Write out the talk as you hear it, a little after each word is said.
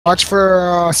Watch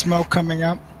for smoke coming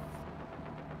up.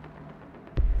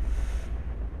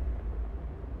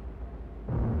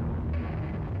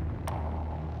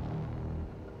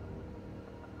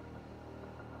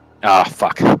 Ah,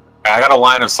 fuck. I got a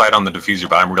line of sight on the diffuser,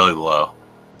 but I'm really low.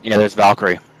 Yeah, there's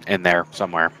Valkyrie in there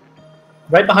somewhere.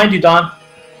 Right behind you, Don.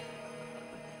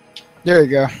 There you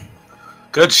go.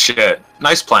 Good shit.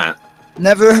 Nice plant.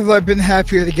 Never have I been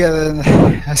happier to get an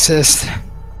assist.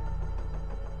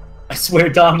 I swear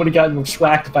Don would have gotten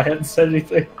schwacked if I hadn't said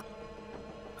anything.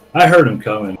 I heard him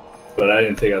coming, but I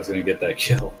didn't think I was going to get that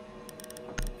kill.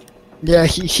 Yeah,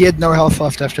 he had no health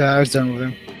left after I was done with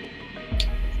him.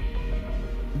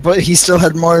 But he still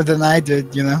had more than I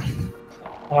did, you know?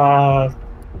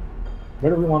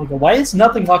 Where do we want to go? Why is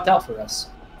nothing locked out for us?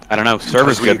 I don't know.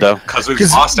 Server's good though. Because we've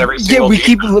lost every single we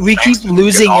game. keep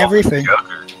losing everything.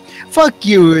 Fuck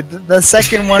you. The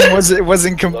second one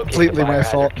wasn't completely my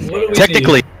fault.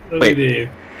 Technically, wait.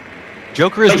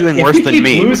 Joker is doing worse than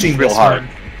me, which is real hard.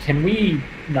 Can we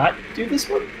not do this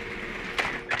one?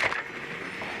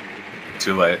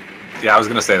 Too late. Yeah, I was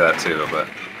gonna say that too, but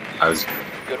I was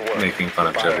making fun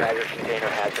of Joker.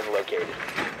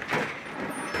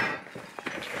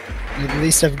 At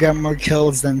least I've got more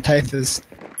kills than Tythus.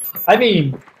 I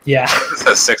mean, yeah. This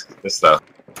has 6 assists though.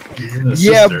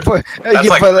 Yeah, but that's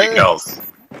like 3 kills.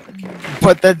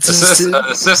 But that's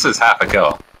assist is half a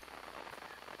kill.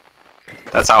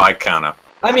 That's how I count it.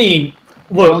 I mean,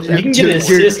 look, you can get an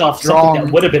assist off something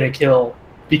that would have been a kill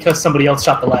because somebody else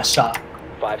shot the last shot.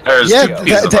 There's 2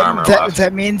 pieces of armor left.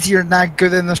 That means you're not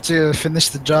good enough to finish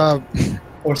the job.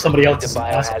 Or somebody else's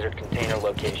biohazard container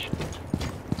location.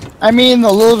 I mean,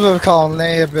 a little bit of column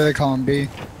A, a bit of column B.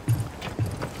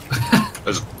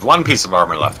 There's 1 piece of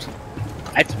armor left.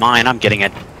 It's mine. I'm getting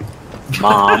it.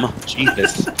 Mom.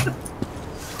 Jesus.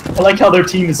 I like how their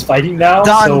team is fighting now.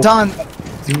 Don.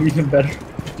 Do even better.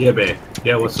 Yeah, babe.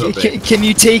 Yeah, what's up, babe? Can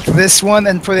you take this one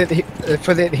and put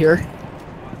it here?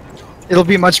 It'll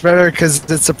be much better because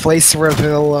it's a place where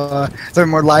they're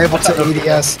more liable to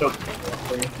ADS.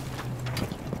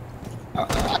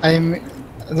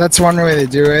 That's one way to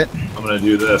do it. I'm gonna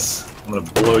do this. I'm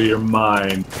gonna blow your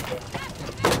mind.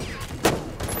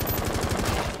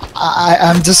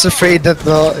 I'm just afraid that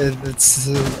it's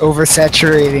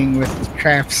oversaturating with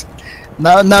traps.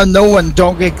 No one,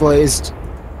 don't get glazed.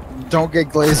 Don't get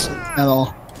glazed at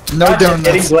all. No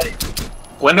donuts.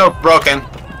 Window broken.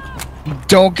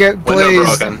 Don't get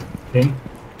glazed. Window broken. Ping?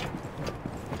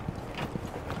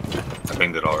 I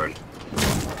pinged it already.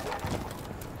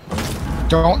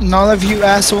 None of you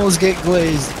assholes get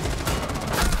glazed.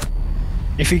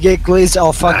 If you get glazed,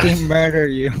 I'll fucking murder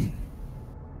you.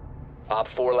 Op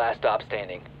 4 last stop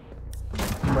standing.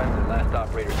 Friendly last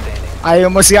operator standing. I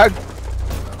almost got...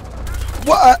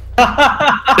 What?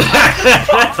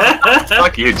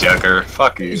 Fuck you, Joker.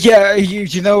 Fuck you. Yeah,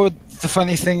 you know what the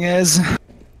funny thing is?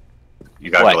 You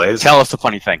got glazed? Tell us the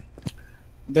funny thing.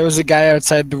 There was a guy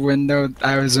outside the window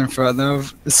I was in front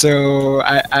of, so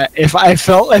if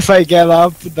I get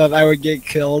up that I would get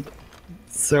killed,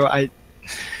 so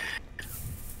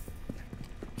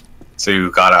So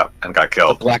you got up and got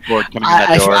killed. The blackboard coming in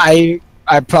that door.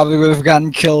 I probably would have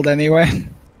gotten killed anyway.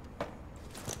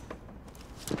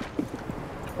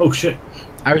 Oh shit.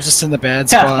 I was just in the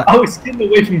bad Yeah, spot. I was getting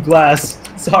away from glass.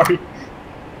 Sorry.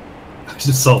 I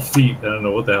just saw feet. I don't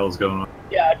know what the hell's going on.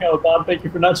 Yeah, I know, Bob. Thank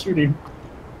you for not shooting.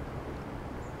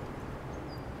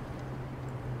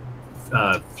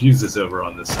 Fuse is over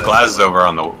on this side. Glass is over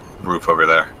on the roof over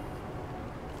there.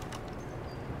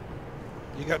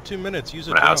 You got 2 minutes. Use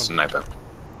it. I'm gonna out snipe him.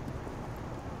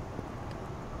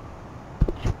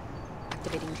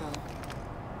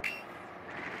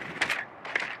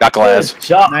 Got glass. Good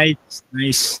job.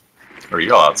 Nice. Or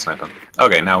you all out snipe him.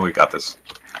 Okay, now we got this.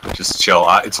 Just chill.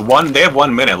 They have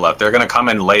 1 minute left. They're gonna come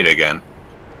in late again.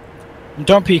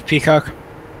 Don't peek, Peacock.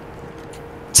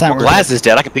 Well, glass is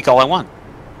dead. I can peek all I want.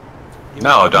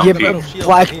 No, don't yeah, peek.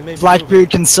 but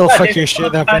Blackbeard can still fuck your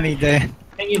shit up any day.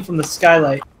 Hanging from the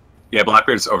skylight. Yeah,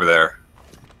 Blackbeard's over there.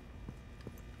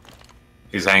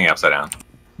 He's hanging upside down.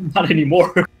 Not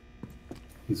anymore.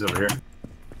 He's over here.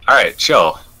 Alright,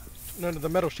 chill. No, the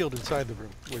metal shield inside the room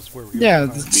was where we Yeah,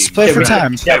 were. just play for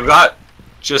time. Yeah, I've got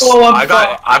just I've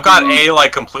got A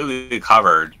like completely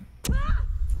covered.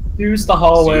 Use the So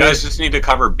hallway. you guys just need to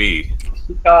cover B.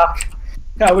 Peacock.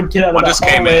 I would get out One of just the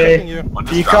came hallway. in. One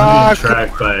just Peacock. dropped. I'm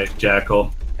being tracked by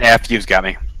Jackal. Yeah, Fuse got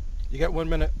me. You got 1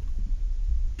 minute.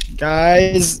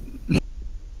 Guys.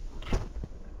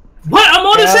 What? I'm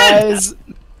on his head!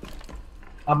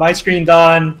 On my screen,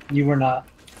 Don, you were not.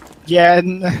 Yeah, I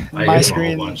my hit him a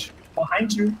screen. whole bunch.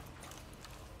 Behind you.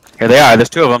 Here they are. There's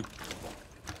 2 of them.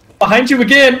 Behind you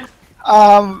again!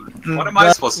 What am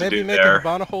I supposed to Maybe do make there? a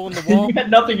bomb hole in the wall. You got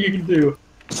nothing you can do.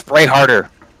 Spray harder.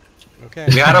 Okay.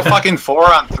 We had a fucking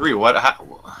 4-on-3. What?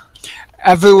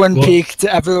 Everyone peeked.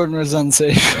 Everyone was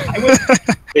unsafe.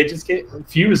 They just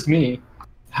confused me.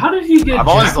 How did he get? I'm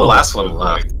always the Jackal last so one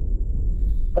left. quick?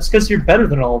 That's because you're better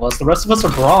than all of us. The rest of us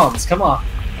are bronze. Come on.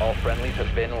 All friendlies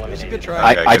have been It was a good eliminated.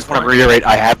 try. Okay, I just want to reiterate,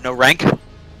 I have no rank.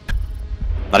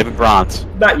 Not even bronze.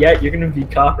 Not yet. You're gonna be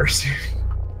copper soon.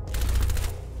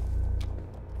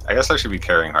 I guess I should be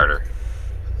carrying harder.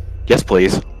 Yes,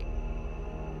 please.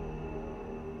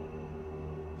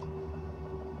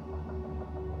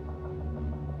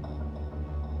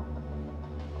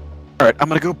 Alright, I'm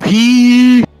gonna go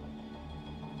pee!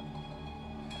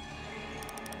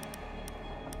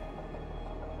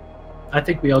 I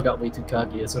think we all got way too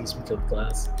cocky as soon as we killed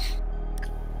Glass.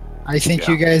 I think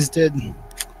Yeah. you guys did.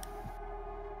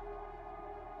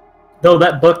 Though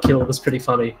that buck kill was pretty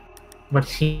funny when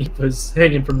he was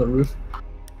hanging from the roof.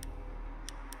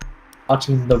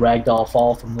 Watching the ragdoll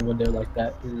fall from the window like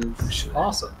that is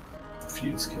awesome.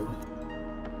 Fuse kill.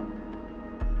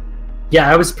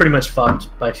 Yeah, I was pretty much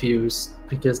fucked by Fuse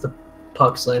because the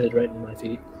pucks landed right in my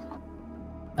feet.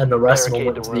 And the rest of them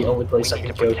went to the only place I We need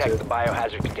could to go protect to. the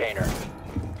biohazard container.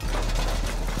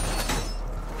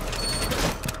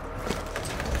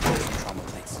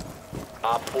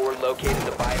 Op 4 located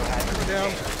the biohazard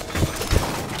Down.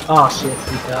 container. Oh shit,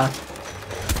 we got.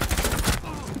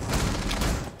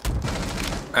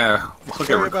 We'll get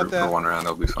Sorry about recruit that. for one round.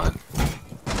 That'll be fine.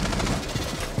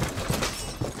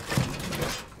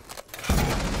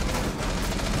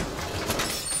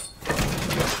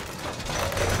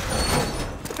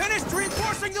 Finished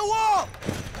reinforcing the wall!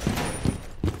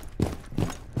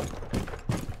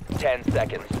 10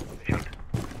 seconds.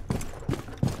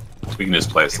 We can just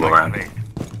play a slow round.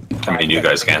 I mean, you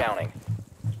guys can. Counting.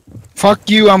 Fuck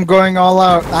you, I'm going all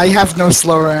out. I have no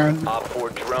slow round. Op 4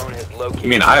 drone has located. I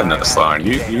mean, I have no slow round.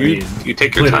 You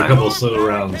take your Played a time. couple slow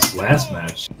rounds last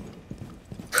match.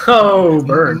 Oh,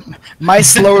 burn. My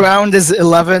slow round is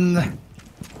 11.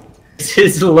 It's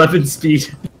his 11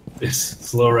 speed. This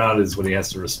slow round is when he has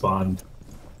to respond.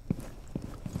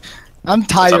 I'm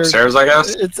It's tired. upstairs, I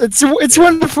guess. It's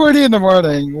 1:40 in the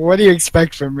morning. What do you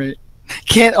expect from me?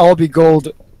 Can't all be gold.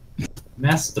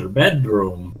 Master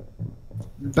bedroom.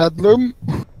 Bedroom?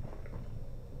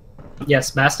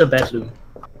 Yes, Master Bedroom.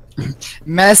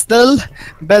 Master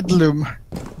bedroom.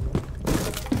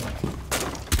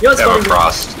 You know what's They have a funny?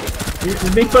 frost. You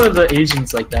make fun of the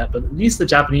Asians like that, but at least the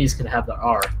Japanese can have the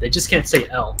R. They just can't say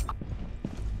L.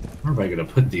 Where am I gonna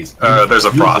put these? There's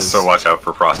a frost, fuses? so watch out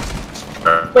for frost.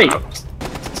 Wait,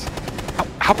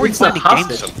 How are we It's not finding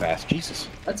games hostage. so fast? Jesus.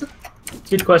 that's a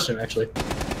good question, actually.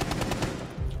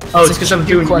 Oh, it's because I'm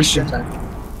doing question. Eastern time.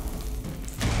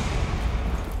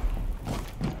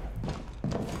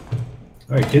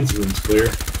 Alright, kids' room's clear.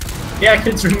 Yeah,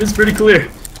 kids' room is pretty clear.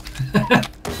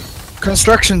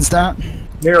 Construction's down.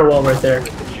 Mirror wall right there.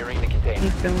 Securing the container. You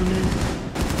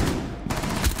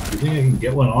think I can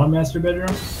get one on master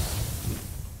bedroom?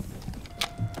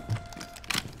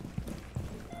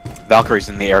 Valkyrie's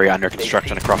in the area under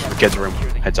construction across from the kids' room.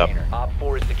 Secure the Heads up. container. Op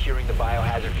 4 is securing the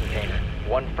biohazard container.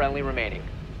 One friendly remaining.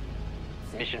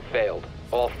 Mission failed.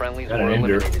 All friendlies Got were an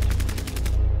ender. eliminated.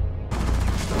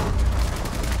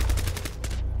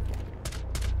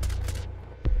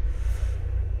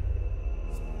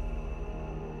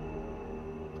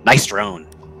 Nice drone.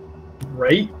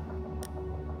 Right?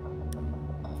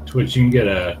 Twitch, you can get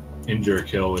a injure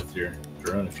kill with your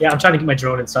drone if you Yeah, I'm trying to get my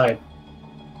drone inside.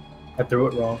 I threw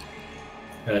it wrong.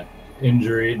 got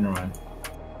injury. Never mind.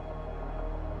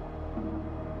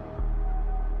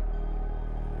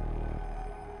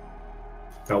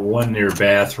 Got one near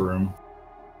bathroom.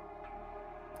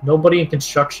 Nobody in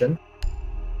construction.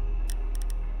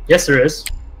 Yes, there is.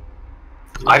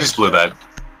 I just blew that.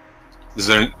 Is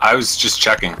there? I was just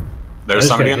checking. I There's just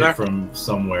somebody got in hit there. from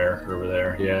somewhere over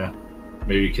there. Yeah,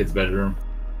 maybe kid's bedroom.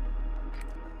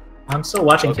 I'm still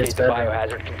watching Locate kids' the bed.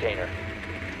 biohazard container.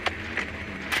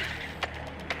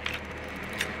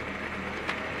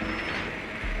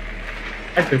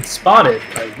 I've been spotted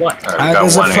by what? Alright, we got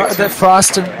There's one a exit. the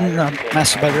frost in no,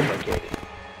 master bedroom. Located.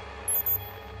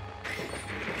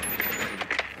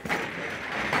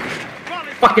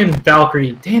 Fucking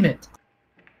Valkyrie, damn it.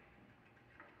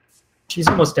 She's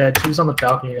almost dead. She was on the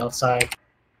balcony outside.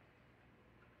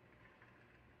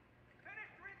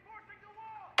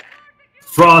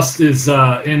 Frost is in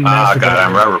Ah, master god,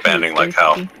 I'm bedroom. rubber banding like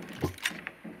hell.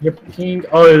 Your ping.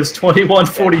 Oh, it was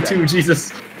 2142.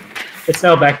 Jesus. It's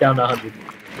now back down to 100.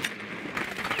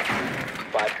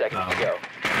 5 seconds to go.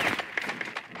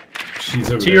 She's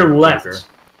over To there, your left. Joker.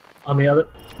 On the other.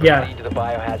 Yeah. Proceed to the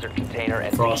biohazard container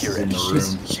and Frost is secure in it.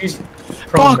 the room. She's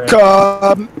prone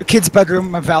Fuck, there. kid's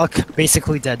bedroom, Valk,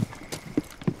 basically dead.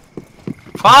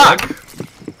 Fuck!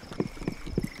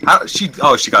 How she?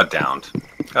 Oh, she got downed.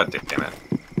 God damn it.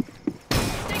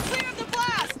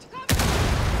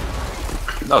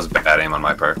 That was bad aim on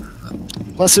my part.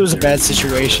 Plus, it was a bad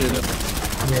situation.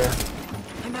 Yeah.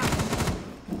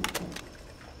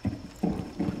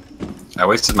 I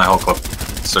wasted my whole clip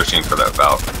searching for that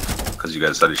valve because you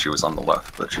guys said she was on the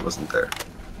left, but she wasn't there.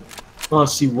 Well,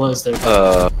 she was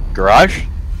there. Garage?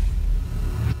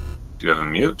 Do you have a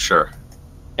mute? Sure.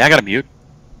 Yeah, I got a mute.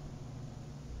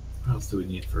 What else do we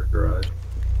need for a garage?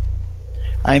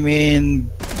 I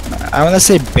mean, I want to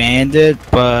say bandit,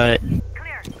 but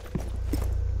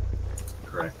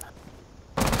Correct.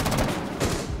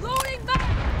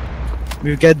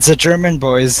 we get the German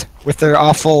boys with their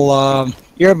awful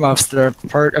earmuffs that are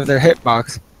part of their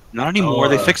hitbox. Not anymore,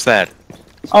 they fixed that.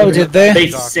 Oh, did they? They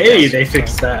say they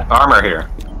fixed that. Armor here.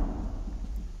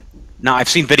 No, I've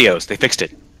seen videos, they fixed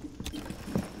it.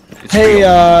 It's Hey,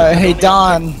 real. hey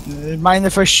Don, mind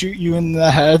if I shoot you in the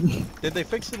head? Did they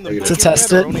fix it in the To video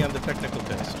test yet, or it? only on the technical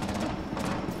test?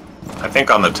 I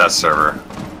think on the test server.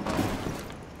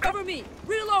 Cover me!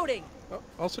 Reloading!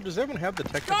 Also, does everyone have the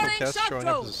technical Starting test shot showing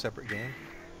up throw. as a separate game?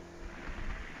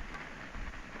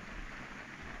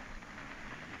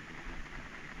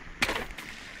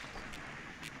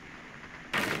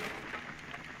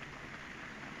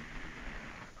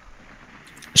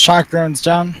 Shock drones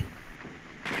down.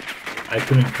 I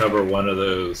couldn't cover one of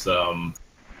those armor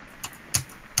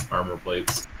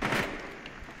plates.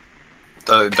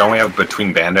 Don't we have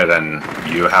between Bandit and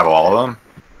you have all of them?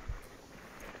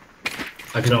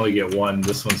 I can only get one.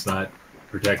 This one's not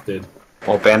protected.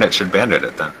 Well, Bandit should Bandit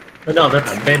it then. But no,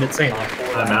 that's Bandit saying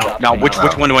that. I'm out. Now, which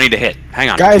one do I need to hit? Hang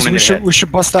on. Guys, which one we do I need to hit?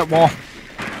 should bust that wall.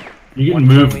 You One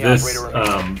can move friendly this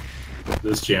operator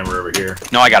this jammer over here.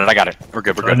 No, I got it. We're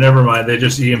good, we're Oh, good. never mind. They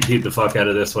just EMP'd the fuck out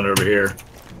of this one over here.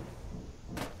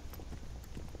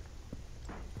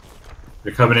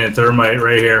 They're coming in thermite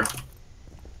right here.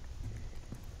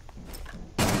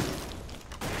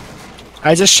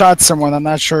 I just shot someone, I'm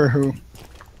not sure who.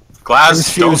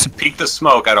 Glass, It was don't peek the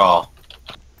smoke at all.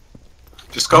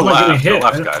 Just go I'm not getting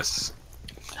left, go hit. left, guys.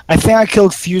 I think I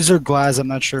killed Fuser Glass, I'm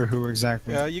not sure who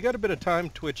exactly. Yeah, you got a bit of time,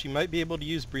 Twitch. You might be able to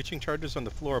use breaching charges on the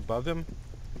floor above him.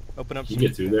 Open up You some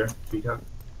get through there. Peacock.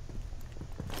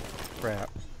 crap.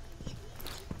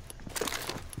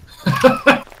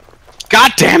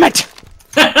 God damn it!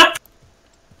 I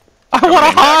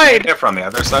wanna hide! Hit from the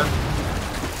other side.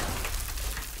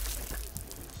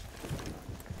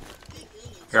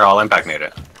 Here, I'll impact nade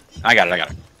it. I got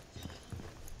it.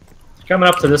 Coming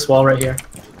up to this wall right here.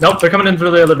 Nope, they're coming in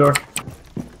through the other door.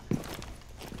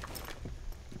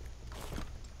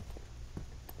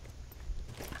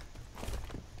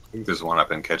 I think there's one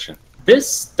up in kitchen.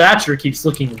 This Thatcher keeps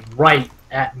looking right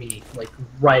at me. Like,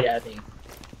 right at me.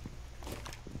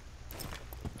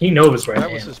 He knows right That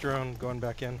now. was his drone going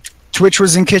back in. Twitch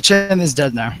was in kitchen, is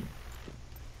dead now.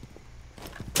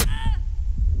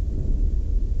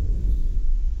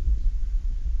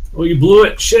 Oh, you blew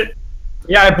it. Shit.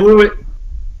 Yeah, I blew it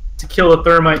to kill a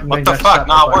thermite. And What then the got fuck? shot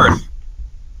Not by fire. worth.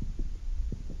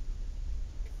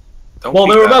 Don't Well,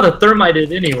 peek they were that. about to thermite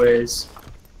it anyways.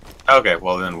 Okay,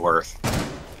 well then worth.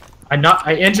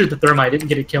 I injured the thermite, didn't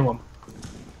get to kill him.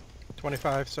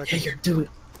 25 seconds. Here, do it.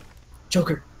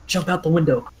 Joker, jump out the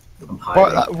window. I'm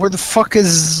hiding. Where the fuck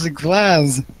is the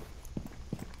Glass?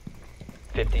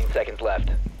 15 seconds left.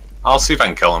 I'll see if I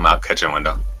can kill him out kitchen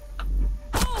window.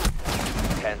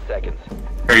 10 seconds.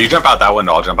 Here, you jump out that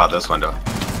window, I'll jump out this window.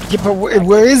 Yeah, but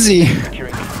where is he?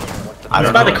 Securing the container once the I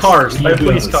don't By know. the cars, by the Doing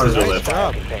police the cars. scissor lift.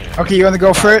 Job. container. Okay, you wanna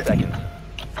go for it? Seconds.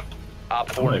 Op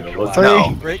 4 I'm not even looking. Three.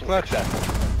 No. Great clutch.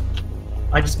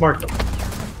 I just marked them.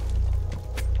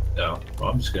 No. Well,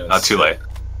 I'm just gonna. Not too late.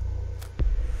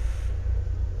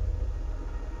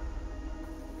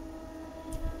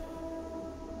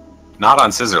 Not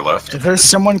on scissor lift. If there's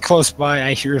someone close by,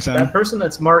 I hear them. That person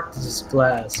that's marked is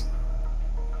Glass.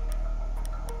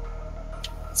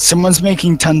 Someone's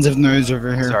making tons of noise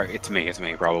over here. Sorry, it's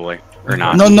me, probably. Or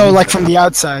not. No, like from the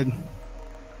outside.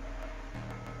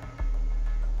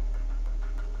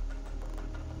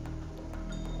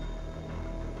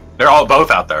 They're all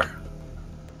both out there.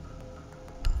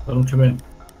 Let them come in.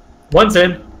 One's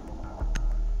in.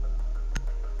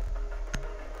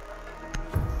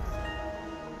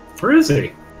 Where is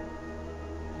he?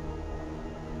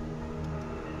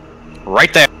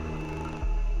 Right there.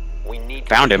 We need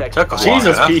Found him. Took a while.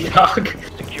 Jesus, huh? Peacock.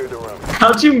 secure the room.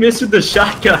 How'd you miss with the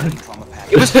shotgun?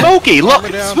 It was Smokey! Look, Calm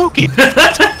it's down. Smokey!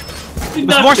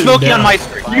 There's more smoky on my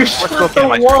screen. You shot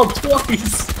the wall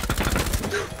twice.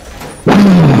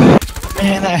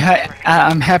 Man,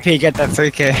 I'm happy to get that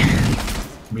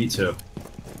 3K. Me too.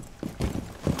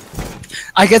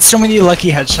 I get so many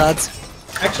lucky headshots.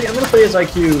 Actually, I'm gonna play as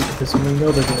IQ because we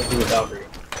know they're gonna do a Valkyrie.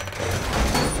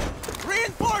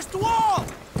 Reinforced wall!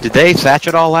 Did they thatch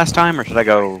it all last time, or should I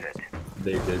go?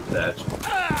 They did that.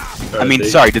 I mean,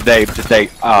 sorry. Did they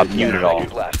mute it all?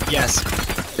 Yes.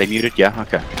 They muted? Yeah.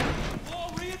 Okay.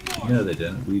 No, they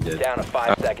didn't. We did. Down to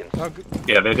 5 seconds.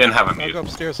 Yeah, they didn't have a I'll mute. go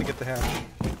upstairs and get the hatch.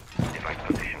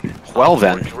 Well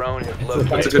then. Drone has It's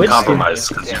located a good compromise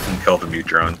because you can kill the mute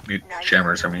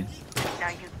jammers. I mean,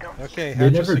 Okay, They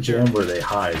hatch never is secure. jam where they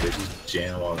hide. They just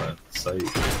jam on the site.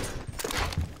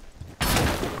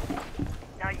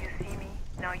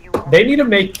 They need to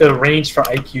make the range for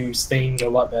IQ's thing a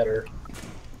lot better.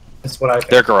 That's what I think.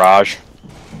 Their garage.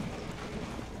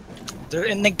 They're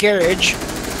in the garage.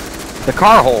 The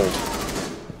car hold.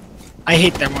 I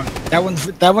hate that one.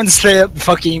 That one straight up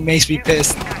fucking makes me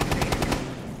pissed.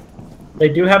 They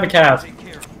do have a cab.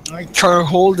 Like, car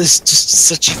hold is just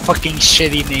such a fucking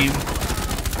shitty name.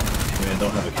 I mean, I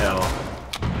don't have a cow.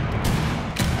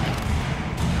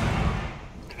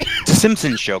 It's a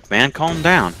Simpsons joke, man. Calm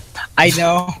down. I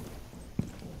know.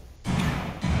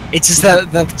 It's just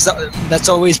that's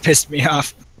always pissed me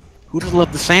off. Who does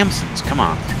love the Samsons? Come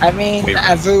on. I mean, Wait.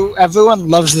 everyone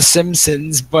loves the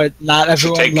Simpsons, but not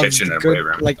everyone take loves kitchen the and good,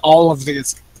 Wayroom. like all of the good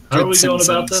How are we going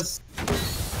about Simpsons.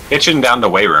 this? kitchen down the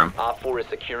way room. Op 4 is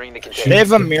securing the They container.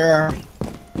 have a mirror.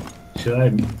 Should I?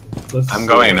 Let's I'm see.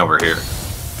 going over here.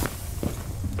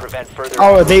 Prevent further.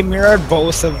 Oh, they mirrored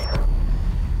both of.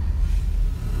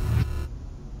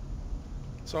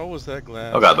 So was that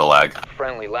glass. Oh god, the lag.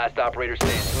 Friendly, last operator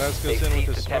standing. Glass They goes in with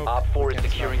ceased the attempt. smoke. Op 4 is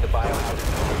Can't securing the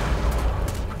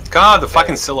biohazard. God, the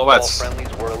fucking All silhouettes. friendlies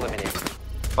were eliminated.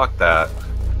 Fuck that.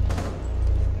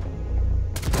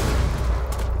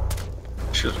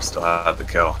 Should have still had the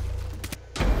kill.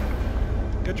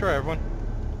 Good try, everyone.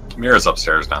 Mira's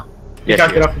upstairs now. You Yes, gotta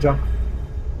she get is. off the jump.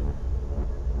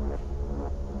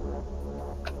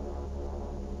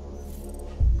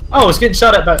 Oh, it's getting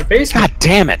shot at by the basement. God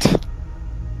damn it.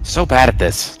 So bad at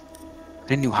this.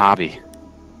 Need a new hobby.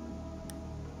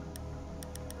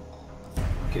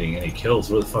 Getting any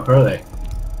kills? Where the fuck are they?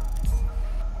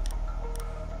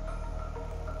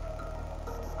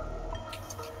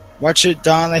 Watch it,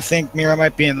 Don. I think Mira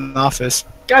might be in the office.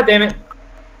 God damn it.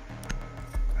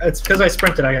 It's because I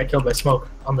sprinted, I got killed by smoke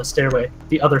on the stairway.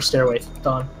 The other stairway,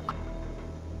 Don.